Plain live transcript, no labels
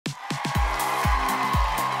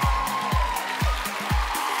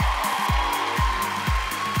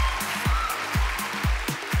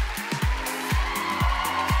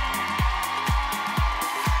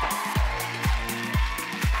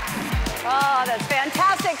Oh, that's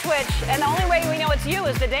fantastic, Twitch. And the only way we know it's you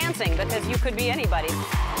is the dancing, because you could be anybody.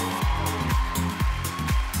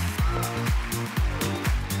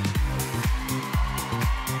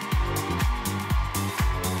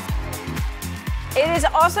 It is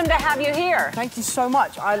awesome to have you here. Thank you so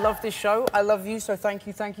much. I love this show. I love you, so thank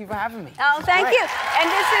you for having me. Oh, thank you. And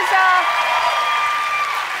this is,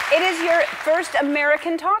 it is your first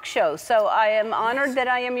American talk show, so I am honored that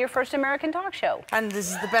I am your first American talk show. And this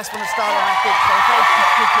is the best one to start on, I think, so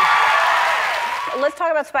thank you. Let's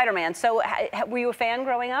talk about Spider-Man. So, were you a fan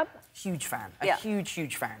growing up? Huge fan. Yeah. A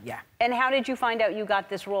huge fan, yeah. And how did you find out you got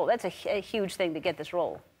this role? That's a huge thing to get this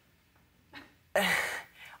role.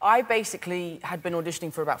 I basically had been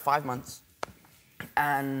auditioning for about 5 months,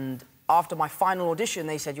 and after my final audition,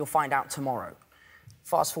 they said, you'll find out tomorrow.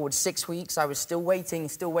 Fast forward 6 weeks, I was still waiting,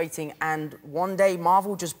 and one day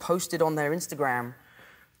Marvel just posted on their Instagram,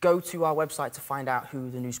 go to our website to find out who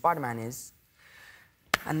the new Spider-Man is.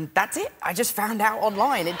 And that's it. I just found out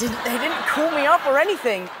online. They didn't call me up or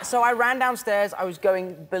anything. So I ran downstairs. I was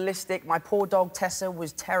going ballistic. My poor dog, Tessa,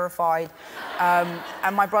 was terrified.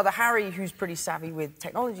 And my brother, Harry, who's pretty savvy with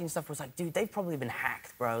technology and stuff, was like, dude, they've probably been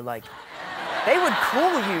hacked, bro. Like, they would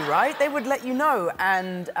call you, right? They would let you know.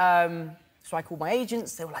 And so I called my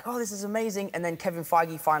agents. They were like, oh, this is amazing. And then Kevin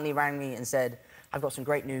Feige finally rang me and said, I've got some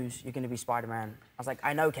great news. You're going to be Spider-Man. I was like,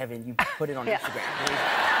 I know, Kevin. You put it on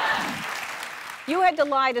Instagram. You had to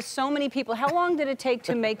lie to so many people. How long did it take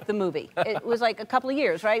to make the movie? It was like a couple of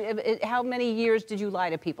years, right? How many years did you lie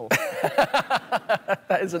to people?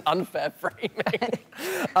 That is an unfair framing.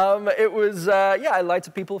 It was, yeah, I lied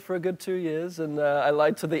to people for a good 2 years, and I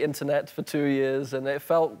lied to the internet for 2 years, and it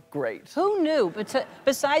felt great. Who knew,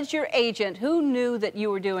 besides your agent, who knew that you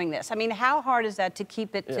were doing this? I mean, how hard is that to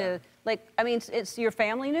keep it to... Like, I mean, it's your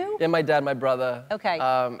family knew? Yeah, my dad, my brother, okay,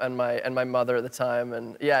 and my mother at the time,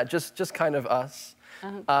 and yeah, just kind of us.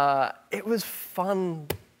 It was fun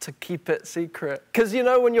to keep it secret, because you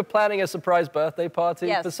know when you're planning a surprise birthday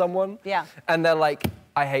party for someone, and they're like,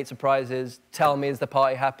 I hate surprises. Tell me, is the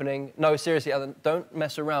party happening? No, seriously, Ellen, don't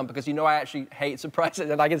mess around, because you know I actually hate surprises,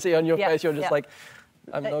 and I can see on your face you're just like,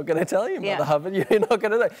 I'm not going to tell you, Mother Hubbard. You're not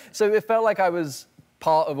going to know. So it felt like I was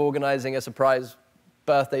part of organizing a surprise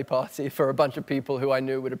birthday party for a bunch of people who I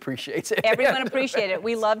knew would appreciate it. Everyone appreciated it.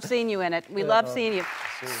 We loved seeing you in it. We loved seeing you.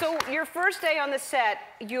 So your first day on the set,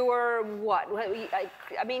 you're what?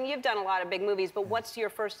 I mean, you've done a lot of big movies, but what's your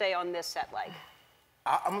first day on this set like?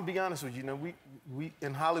 I'm gonna be honest with you. You know, we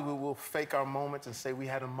in Hollywood we'll fake our moments and say we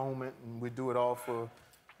had a moment, and we do it all for,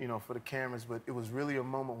 you know, for the cameras. But it was really a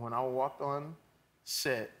moment when I walked on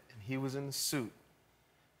set and he was in the suit,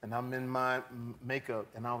 and I'm in my makeup,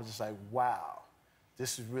 and I was just like, wow.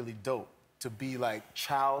 This is really dope to be like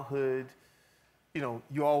childhood. You know,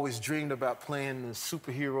 you always dreamed about playing the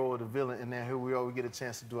superhero or the villain, and then here we are, we get a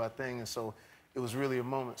chance to do our thing. And so it was really a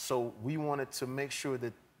moment. So we wanted to make sure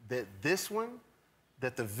that this one,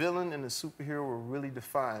 that the villain and the superhero were really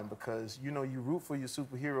defined, because, you know, you root for your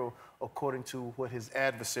superhero according to what his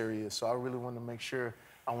adversary is. So I really wanted to make sure,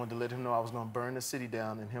 I wanted to let him know I was going to burn the city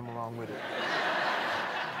down and him along with it.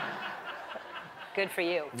 Good for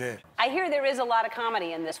you. Yeah. I hear there is a lot of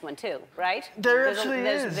comedy in this one too, right? There's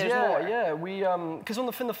more. Yeah. We because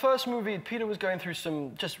in the first movie, Peter was going through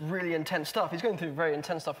some just really intense stuff. He's going through very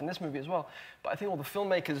intense stuff in this movie as well. But I think all the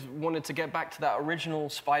filmmakers wanted to get back to that original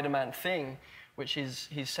Spider-Man thing, which is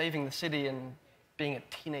he's saving the city and being a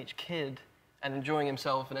teenage kid and enjoying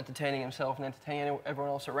himself and entertaining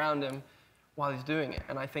everyone else around him while he's doing it.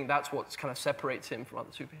 And I think that's what kind of separates him from other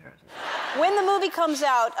superheroes. When the movie comes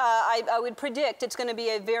out, I would predict it's going to be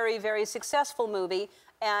a very, very successful movie,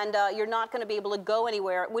 and you're not going to be able to go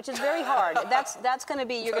anywhere, which is very hard. That's going to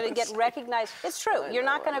be, you're going to get recognized. It's true. You're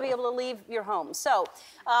not going to be able to leave your home. So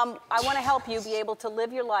I want to help you be able to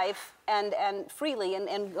live your life and freely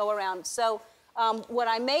and go around. So what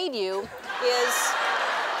I made you is,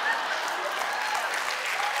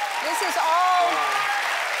 this is all...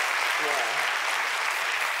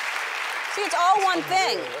 See, it's all one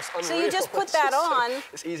thing. So you just put that on.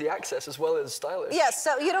 It's easy access as well as stylish. Yes,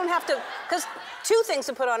 so you don't have to, because 2 things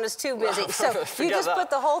to put on is too busy. So you just put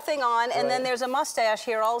the whole thing on, and then there's a mustache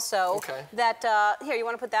here also. Okay. That, here, you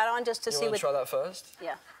want to put that on just to see what... You want to try that first?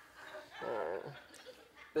 Yeah.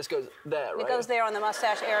 This goes there, right? It goes there on the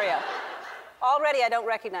mustache area. Already, I don't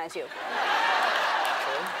recognize you. Okay.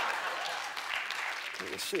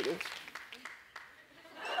 Let's see this.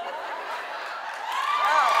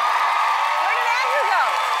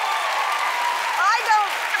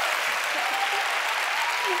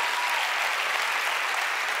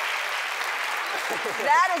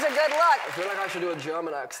 That is a good look. I feel like I should do a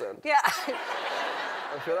German accent. Yeah.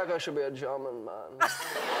 I feel like I should be a German man.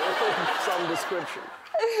 Some description.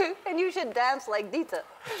 And you should dance like Dieter.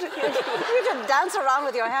 You should dance around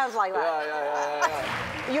with your hands like that.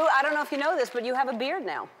 Yeah. I don't know if you know this, but you have a beard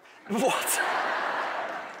now. What?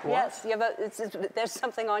 Yes, you have there's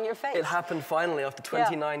something on your face. It happened finally after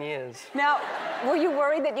 29 years. Now, were you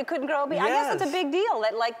worried that you couldn't grow a beard? Yes. I guess it's a big deal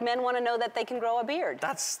that like men want to know that they can grow a beard.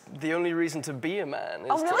 That's the only reason to be a man.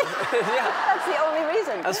 Oh, really? Yeah. That's the only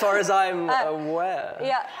reason. As far as I'm aware.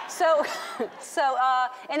 Yeah. So,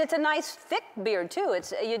 and it's a nice thick beard too.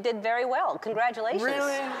 You did very well. Congratulations.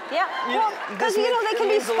 Really? Yeah. Well, because you know they can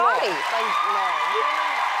be spotty.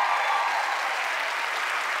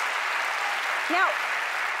 Now.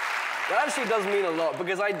 That actually does mean a lot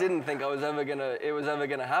because I didn't think it was ever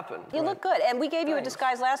gonna happen. You look good, and we gave you a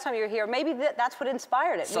disguise last time you were here. Maybe that's what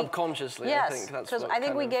inspired it. Subconsciously, yes, I think that's because I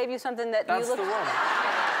think we gave you something that that's you looked. the one.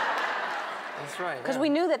 That's right. Because we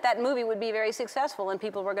knew that movie would be very successful, and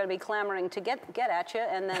people were going to be clamoring to get at you,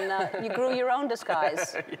 and then you grew your own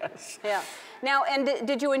disguise. Yes. Yeah. Now, and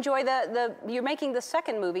did you enjoy you're making the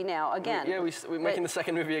second movie now again? We're making the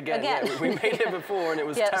second movie again. Yeah, we made it before and it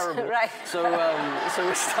was terrible. Right. So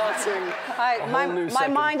we're starting a whole new My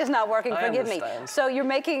mind is not working. Forgive me. understand. So you're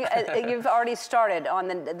making. You've already started on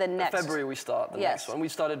the next. February we start the next one. We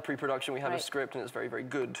started pre-production. We have a script and it's very, very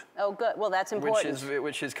good. Oh, good. Well, that's important.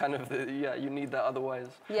 Which is kind of you need that otherwise.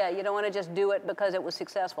 Yeah, you don't want to just do it because it was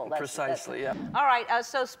successful. Precisely. Yeah. All right.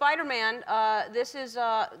 So Spider-Man.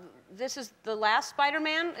 This is the last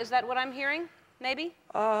Spider-Man? Is that what I'm hearing, maybe?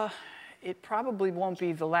 It probably won't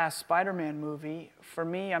be the last Spider-Man movie. For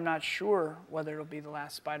me, I'm not sure whether it'll be the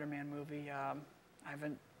last Spider-Man movie. I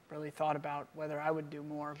haven't really thought about whether I would do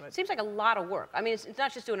more, but... It seems like a lot of work. I mean, it's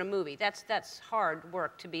not just doing a movie. That's hard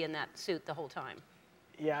work to be in that suit the whole time.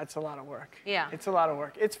 Yeah, it's a lot of work. Yeah. It's a lot of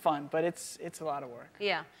work. It's fun, but it's a lot of work.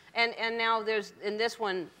 Yeah. And now in this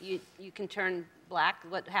one, you can turn black.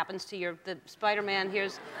 What happens to the Spider-Man?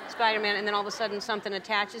 Here's Spider-Man, and then all of a sudden something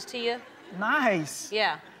attaches to you. Nice.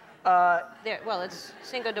 Yeah. Well, it's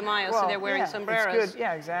Cinco de Mayo, so they're wearing sombreros. It's good.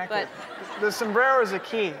 Yeah, exactly. But the sombrero is a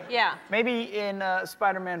key. Yeah. Maybe in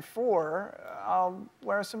Spider-Man 4, I'll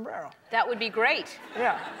wear a sombrero. That would be great.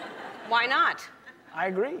 Yeah. Why not? I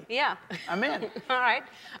agree. Yeah. I'm in. All right.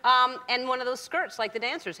 And one of those skirts like the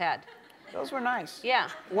dancers had. Those were nice. Yeah.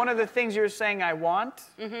 One of the things you're saying I want,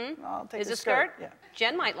 I'll take is a skirt. Yeah.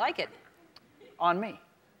 Jen might like it. On me.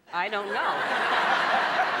 I don't know.